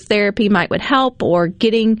 acute therapy would help, or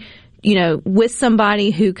getting, with somebody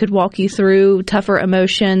who could walk you through tougher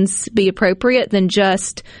emotions be appropriate than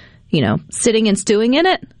just, sitting and stewing in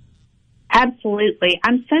it? Absolutely.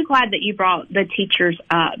 I'm so glad that you brought the teachers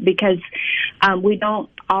up, because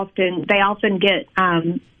they often get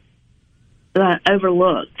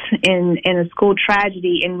overlooked in a school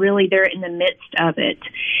tragedy, and really they're in the midst of it.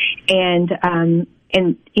 And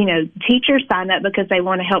teachers sign up because they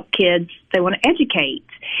want to help kids, they want to educate.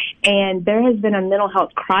 And there has been a mental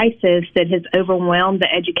health crisis that has overwhelmed the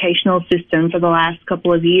educational system for the last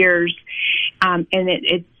couple of years, and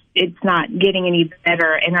it's not getting any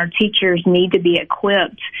better, and our teachers need to be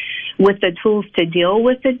equipped with the tools to deal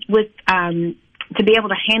with it, to be able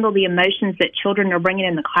to handle the emotions that children are bringing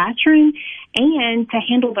in the classroom, and to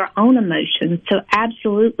handle their own emotions. So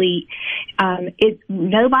absolutely,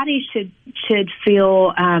 nobody should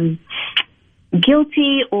feel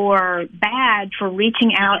guilty or bad for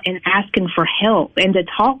reaching out and asking for help and to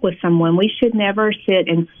talk with someone. We should never sit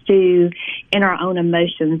and stew in our own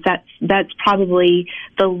emotions. That's probably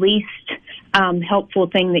the least helpful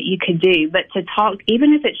thing that you could do. But to talk,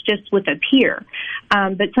 even if it's just with a peer,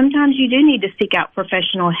 but sometimes you do need to seek out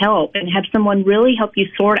professional help and have someone really help you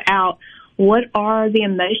sort out what are the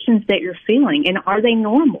emotions that you're feeling, and are they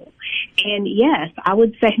normal? And yes, I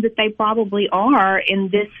would say that they probably are in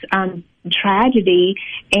this tragedy,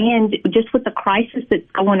 and just with the crisis that's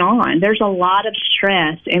going on. There's a lot of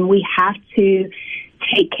stress, and we have to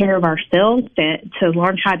take care of ourselves to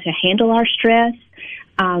learn how to handle our stress,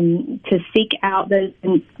 to seek out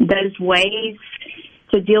those ways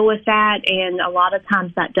to deal with that. And a lot of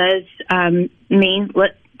times that does mean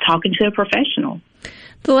talking to a professional.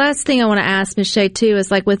 The last thing I want to ask Ms. Shea too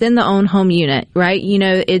is like within the own home unit, right? You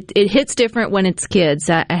know, it hits different when it's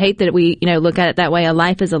kids. I hate that we, look at it that way. A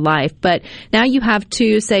life is a life. But now you have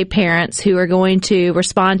two, say, parents who are going to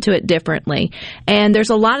respond to it differently. And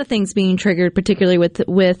there's a lot of things being triggered, particularly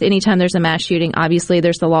with anytime there's a mass shooting. Obviously,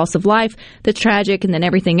 there's the loss of life that's tragic, and then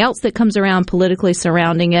everything else that comes around politically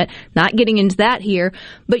surrounding it. Not getting into that here,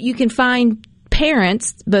 but you can find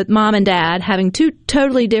parents, both mom and dad, having two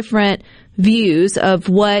totally different views of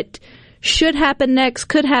what should happen next,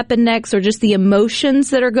 could happen next, or just the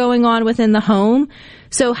emotions that are going on within the home.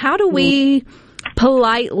 So how do we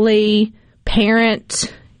politely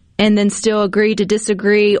parent and then still agree to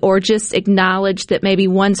disagree, or just acknowledge that maybe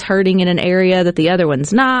one's hurting in an area that the other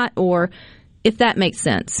one's not, or if that makes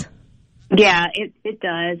sense? Yeah, it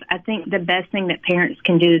does. I think the best thing that parents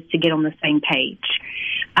can do is to get on the same page,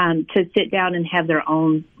 to sit down and have their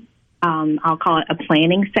own, I'll call it a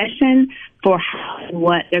planning session for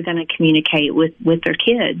what they're going to communicate with their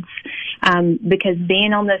kids. Because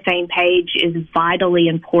being on the same page is vitally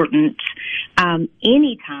important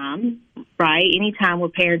anytime, right? Anytime we're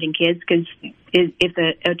parenting kids, because if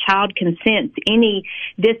a child can sense any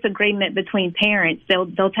disagreement between parents,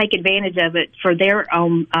 they'll take advantage of it for their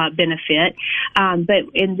own benefit.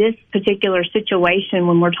 But in this particular situation,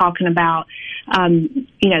 when we're talking about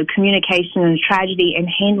communication and tragedy and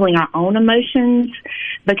handling our own emotions,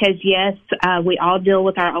 because yes, we all deal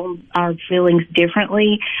with our feelings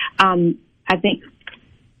differently. I think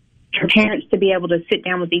for parents to be able to sit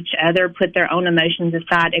down with each other, put their own emotions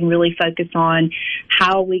aside, and really focus on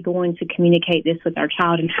how are we going to communicate this with our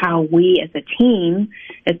child, and how we as a team,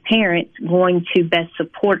 as parents, going to best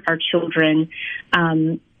support our children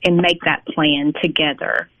and make that plan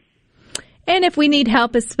together. And if we need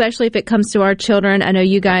help, especially if it comes to our children, I know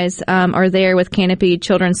you guys are there with Canopy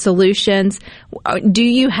Children's Solutions. Do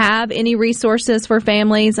you have any resources for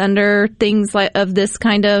families under things like of this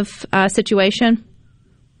kind of situation?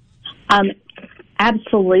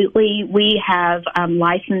 Absolutely. We have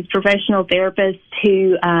licensed professional therapists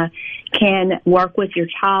who can work with your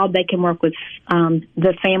child. They can work with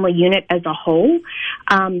the family unit as a whole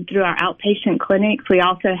through our outpatient clinics. We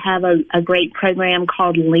also have a great program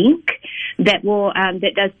called Link that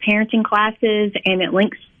that does parenting classes, and it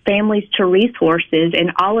links families to resources,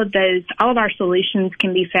 and all of our solutions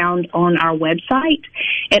can be found on our website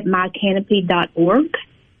at mycanopy.org.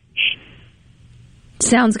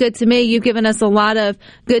 Sounds good to me. You've given us a lot of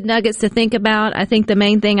good nuggets to think about. I think the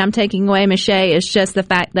main thing I'm taking away, Ms. Shea, is just the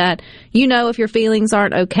fact that if your feelings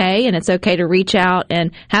aren't okay, and it's okay to reach out and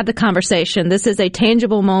have the conversation. This is a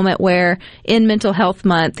tangible moment where in Mental Health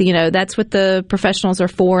Month, that's what the professionals are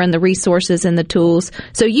for, and the resources and the tools.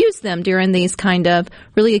 So use them during these kind of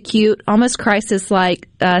really acute, almost crisis-like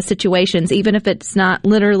situations, even if it's not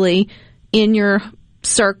literally in your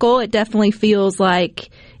circle. It definitely feels like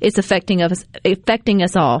it's affecting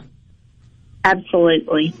us all.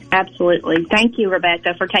 Absolutely. Thank you,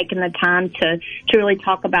 Rebecca, for taking the time to really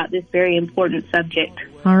talk about this very important subject.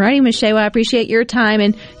 All righty, Ms. Shea, well, I appreciate your time,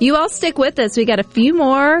 and you all stick with us. We got a few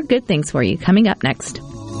more good things for you coming up next.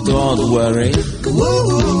 Don't worry.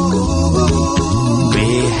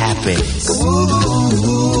 Be happy.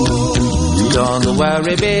 Don't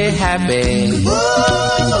worry, be happy.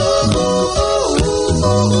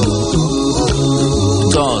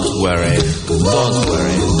 Don't worry,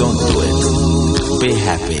 don't do it. Be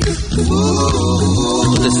happy.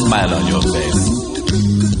 Put a smile on your face.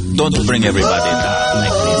 Don't bring everybody down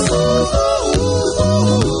like this.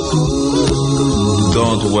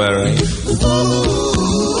 Don't worry.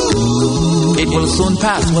 It will soon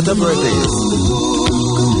pass, whatever it is.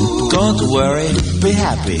 Don't worry, be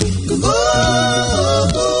happy.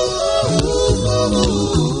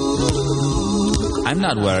 I'm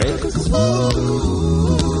not worried.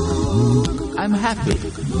 I'm happy.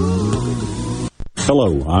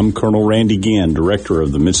 Hello, I'm Colonel Randy Ginn, Director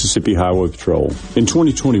of the Mississippi Highway Patrol. In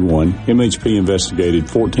 2021, MHP investigated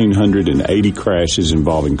 1,480 crashes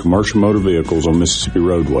involving commercial motor vehicles on Mississippi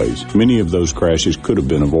roadways. Many of those crashes could have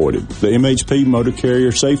been avoided. The MHP Motor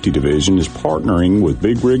Carrier Safety Division is partnering with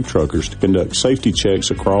big rig truckers to conduct safety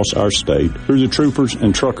checks across our state through the Troopers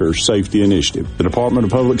and Truckers Safety Initiative. The Department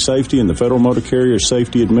of Public Safety and the Federal Motor Carrier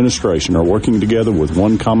Safety Administration are working together with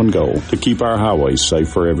one common goal: to keep our highways safe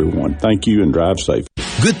for everyone. Thank you, and drive safe.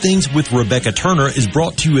 Good Things with Rebecca Turner is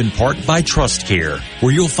brought to you in part by TrustCare,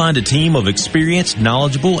 where you'll find a team of experienced,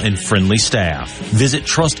 knowledgeable, and friendly staff. Visit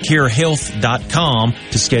TrustCareHealth.com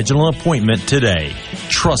to schedule an appointment today.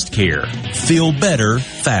 TrustCare. Feel better,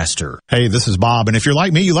 faster. Hey, this is Bob, and if you're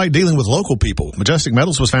like me, you like dealing with local people. Majestic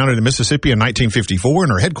Metals was founded in Mississippi in 1954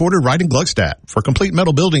 and are headquartered right in Gluckstadt. For complete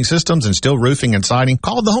metal building systems and steel roofing and siding,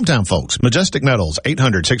 call the hometown folks. Majestic Metals,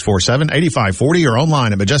 800-647-8540 or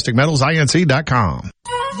online at majesticmetalsinc.com.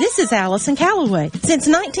 This is Allison Callaway. Since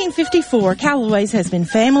 1954, Callaway's has been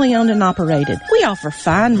family owned and operated. We offer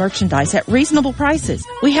fine merchandise at reasonable prices.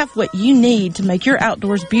 We have what you need to make your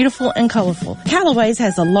outdoors beautiful and colorful. Callaway's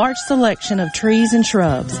has a large selection of trees and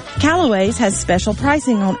shrubs. Callaway's has special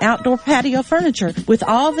pricing on outdoor patio furniture with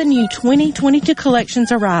all the new 2022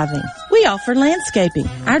 collections arriving. We offer landscaping.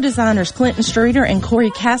 Our designers Clinton Streeter and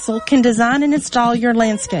Corey Castle can design and install your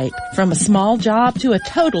landscape from a small job to a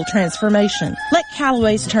total transformation. Let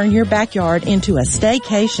Callaway's turn your backyard into a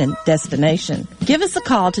staycation destination. Give us a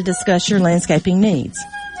call to discuss your landscaping needs.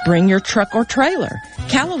 Bring your truck or trailer.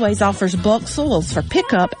 Callaway's offers bulk soils for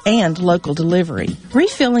pickup and local delivery.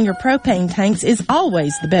 Refilling your propane tanks is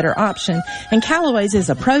always the better option, and Callaway's is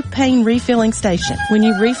a propane refilling station. When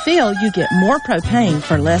you refill, you get more propane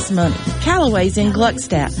for less money. Callaway's in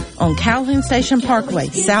Gluckstadt on Calhoun Station Parkway,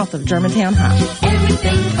 south of Germantown High.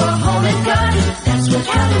 Everything for home and garden, that's what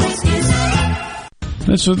Callaway's is.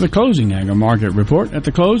 This is the closing agri market report. At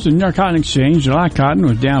the close of the New York Cotton Exchange, July cotton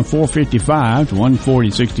was down $4.55 to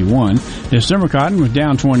 $140.61. December cotton was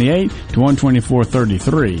down $28 to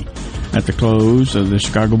 $124.33. At the close of the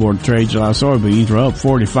Chicago Board of Trade, July soybeans were up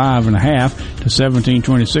 45.5 to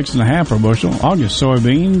 $17.26.5 per bushel. August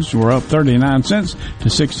soybeans were up 39 cents to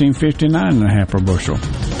 $16.59.5 per bushel.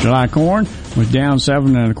 July corn was down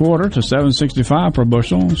 7.25 to $7.65 per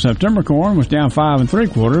bushel. September corn was down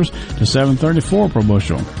 5.75 to $7.34 per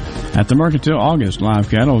bushel. At the Mercantile, August live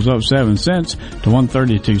cattle was up 7 cents to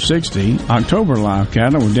 $132.60. October live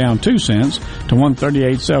cattle were down 2 cents to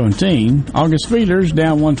 $138.17. August feeders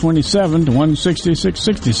down 127 to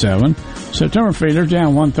 $166.67. September feeders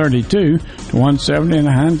down 132 to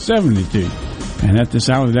 $179.72. And at this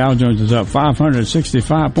hour, the Dow Jones is up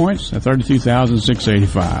 565 points at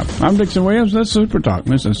 32,685. I'm Dixon Williams. That's Super Talk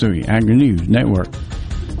Mississippi Agri News Network.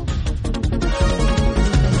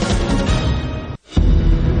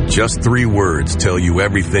 Just 3 words tell you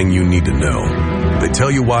everything you need to know. They tell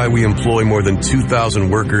you why we employ more than 2,000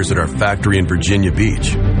 workers at our factory in Virginia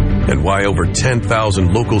Beach, and why over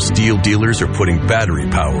 10,000 local steel dealers are putting battery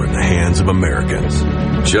power in the hands of Americans.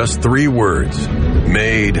 Just 3 words.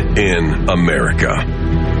 Made in America.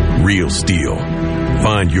 Real steel.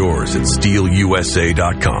 Find yours at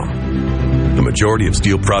steelusa.com. The majority of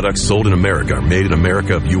steel products sold in America are made in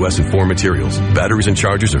America of U.S. and foreign materials. Batteries and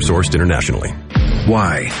chargers are sourced internationally.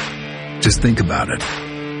 Why? Just think about it.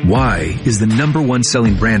 Why is the #1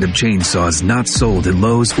 selling brand of chainsaws not sold at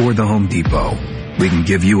Lowe's or the Home Depot? We can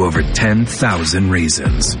give you over 10,000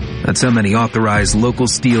 reasons. That's how many authorized local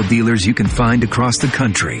steel dealers you can find across the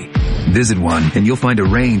country. Visit one and you'll find a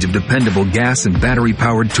range of dependable gas and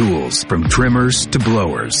battery-powered tools, from trimmers to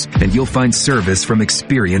blowers. And you'll find service from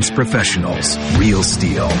experienced professionals. Real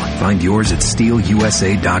steel. Find yours at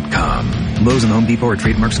steelusa.com. Lowe's and Home Depot are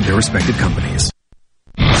trademarks of their respective companies.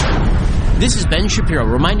 This is Ben Shapiro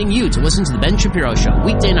reminding you to listen to The Ben Shapiro Show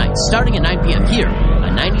weekday nights starting at 9 p.m. here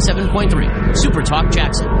on 97.3 Super Talk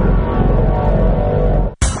Jackson.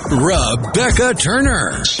 Rebecca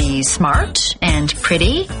Turner. She's smart and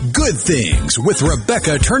pretty. Good Things with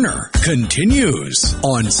Rebecca Turner continues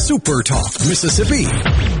on Super Talk Mississippi.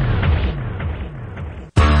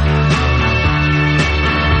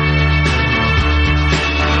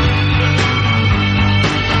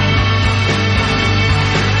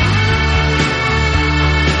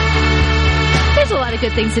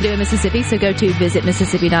 Good things to do in Mississippi, so go to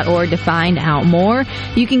visitmississippi.org to find out more.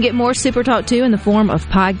 You can get more Super Talk too in the form of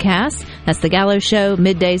podcasts. That's The Gallo Show,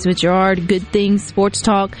 Middays with Gerard, Good Things, Sports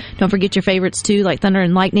Talk. Don't forget your favorites too, like Thunder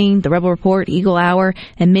and Lightning, The Rebel Report, Eagle Hour,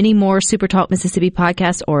 and many more Super Talk Mississippi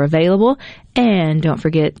podcasts are available. And don't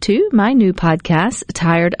forget, too, my new podcast,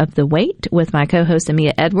 Tired of the Wait, with my co-host,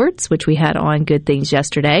 Amia Edwards, which we had on Good Things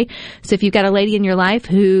yesterday. So if you've got a lady in your life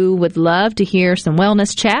who would love to hear some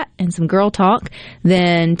wellness chat and some girl talk,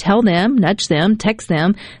 then tell them, nudge them, text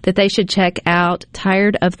them that they should check out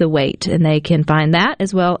Tired of the Wait. And they can find that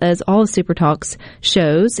as well as all of Super Talk's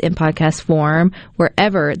shows in podcast form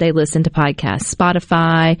wherever they listen to podcasts.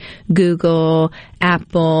 Spotify, Google,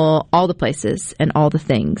 Apple, all the places and all the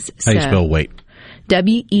things. How do you spell wait?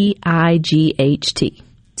 WEIGHT.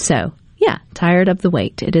 So Yeah, tired of the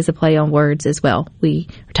wait. It is a play on words as well. We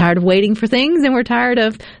are tired of waiting for things, and we're tired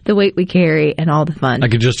of the weight we carry and all the fun. I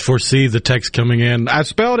could just foresee the text coming in. I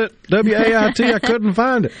spelled it, W-A-I-T. I couldn't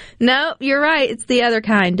find it. No, you're right. It's the other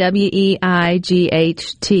kind, W-E-I-G-H-T.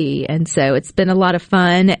 And so it's been a lot of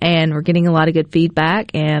fun, and we're getting a lot of good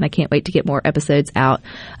feedback, and I can't wait to get more episodes out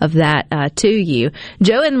of that to you.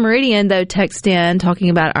 Joe in Meridian, though, text in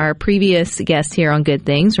talking about our previous guest here on Good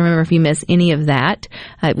Things. Remember, if you miss any of that,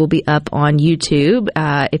 it will be up on YouTube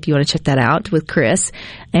if you want to check that out with Chris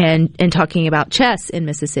and talking about chess in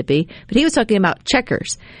Mississippi. But he was talking about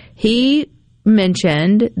checkers. He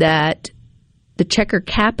mentioned that the checker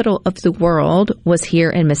capital of the world was here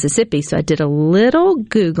in Mississippi. So I did a little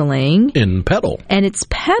Googling. In Petal. And it's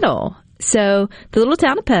Petal. So the little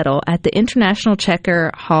town of Petal at the International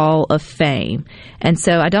Checker Hall of Fame. And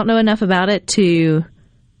so I don't know enough about it to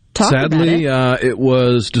talk Sadly, about it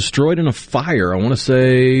was destroyed in a fire. I want to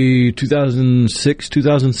say 2006,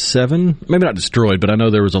 2007. Maybe not destroyed, but I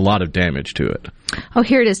know there was a lot of damage to it. Oh,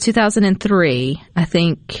 here it is, 2003, I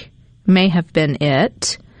think may have been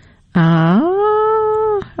it.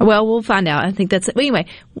 Well, we'll find out. I think that's it. Well, anyway,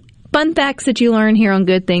 fun facts that you learn here on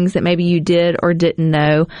Good Things that maybe you did or didn't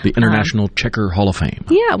know. The International Checker Hall of Fame.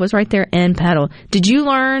 Yeah, it was right there in Petal. Did you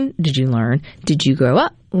grow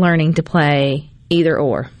up learning to play either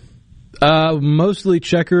or? Mostly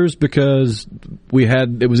checkers because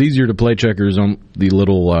it was easier to play checkers on the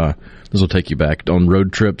little, this will take you back, on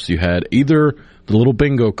road trips. You had either the little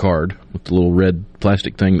bingo card with the little red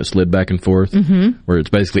plastic thing that slid back and forth, where it's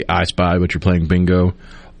basically I Spy, but you're playing bingo.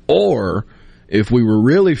 Or if we were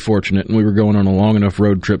really fortunate and we were going on a long enough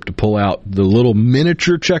road trip to pull out the little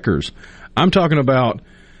miniature checkers. I'm talking about,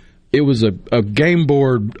 it was a game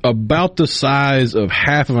board about the size of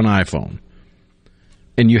half of an iPhone.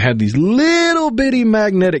 And you had these little bitty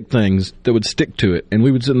magnetic things that would stick to it, and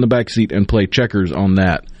we would sit in the back seat and play checkers on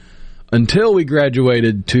that until we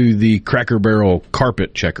graduated to the Cracker Barrel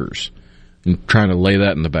carpet checkers. And trying to lay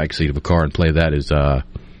that in the back seat of a car and play that is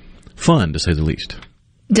fun, to say the least.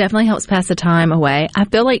 Definitely helps pass the time away. I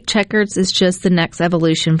feel like checkers is just the next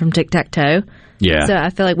evolution from tic-tac-toe. Yeah. So I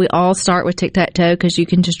feel like we all start with tic-tac-toe because you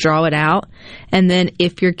can just draw it out. And then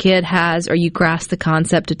if your kid has, or you grasp the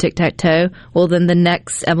concept of tic-tac-toe, well, then the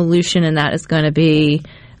next evolution in that is going to be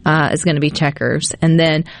checkers. And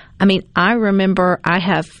then, I mean, I remember I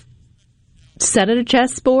have sat at a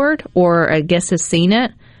chessboard, or I guess have seen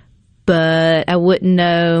it, but I wouldn't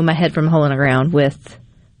know my head from a hole in the ground with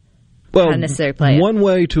how to necessarily play it. One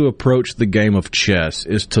way to approach the game of chess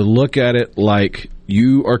is to look at it like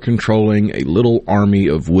you are controlling a little army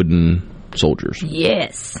of wooden soldiers.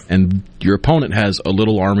 Yes. And your opponent has a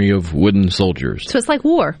little army of wooden soldiers. So it's like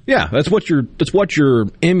war. Yeah, that's what you're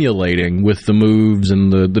emulating with the moves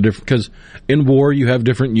and the different, because in war you have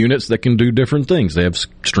different units that can do different things. They have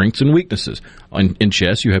strengths and weaknesses. In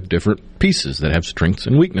chess you have different pieces that have strengths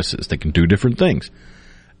and weaknesses that can do different things.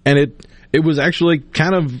 And it was actually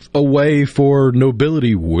kind of a way for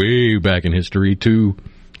nobility way back in history to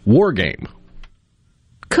war game.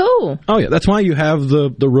 Cool. Oh yeah, that's why you have the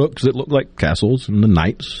rooks that look like castles and the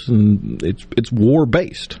knights, and it's war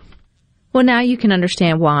based. Well, now you can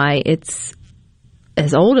understand why it's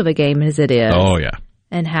as old of a game as it is. Oh yeah.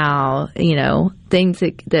 And how, things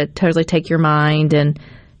that totally take your mind, and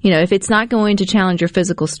if it's not going to challenge your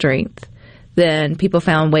physical strength, then people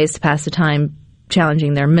found ways to pass the time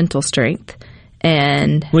challenging their mental strength.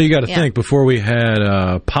 And well, you got to think, before we had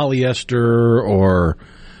polyester or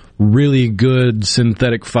really good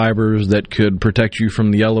synthetic fibers that could protect you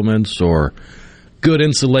from the elements, or good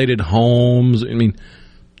insulated homes. I mean,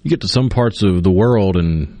 you get to some parts of the world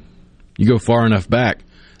and you go far enough back,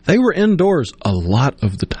 they were indoors a lot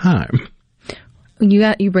of the time.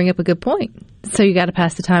 You bring up a good point. So you got to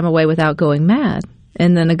pass the time away without going mad.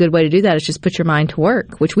 And then a good way to do that is just put your mind to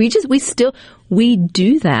work, which we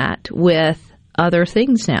do that with other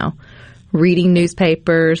things now. Reading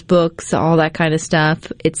newspapers, books, all that kind of stuff.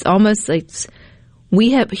 It's almost like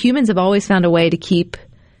humans have always found a way to keep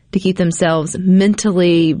themselves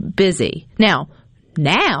mentally busy. Now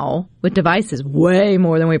with devices, way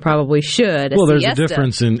more than we probably should. Well, there's a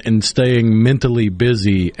difference in staying mentally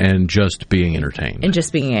busy and just being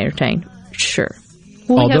entertained. Sure.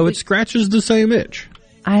 Well, although it scratches the same itch.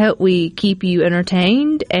 I hope we keep you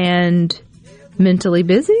entertained and mentally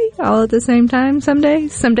busy all at the same time some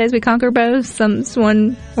days. Some days we conquer both,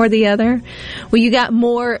 one or the other. Well, you got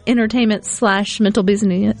more entertainment / mental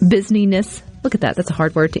busyness. Look at that. That's a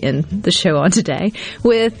hard word to end the show on today.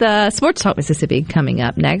 With Sports Talk Mississippi coming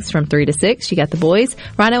up next from 3 to 6. You got the boys.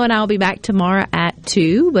 Rhino and I will be back tomorrow at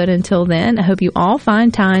 2. But until then, I hope you all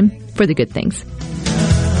find time for the good things.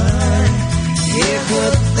 hear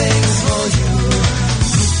good things for you.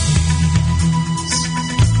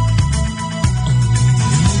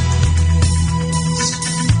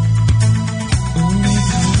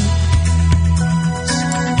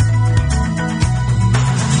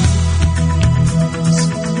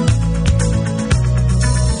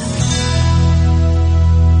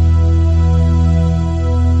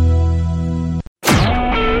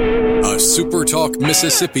 A SuperTalk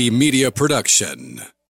Mississippi media production.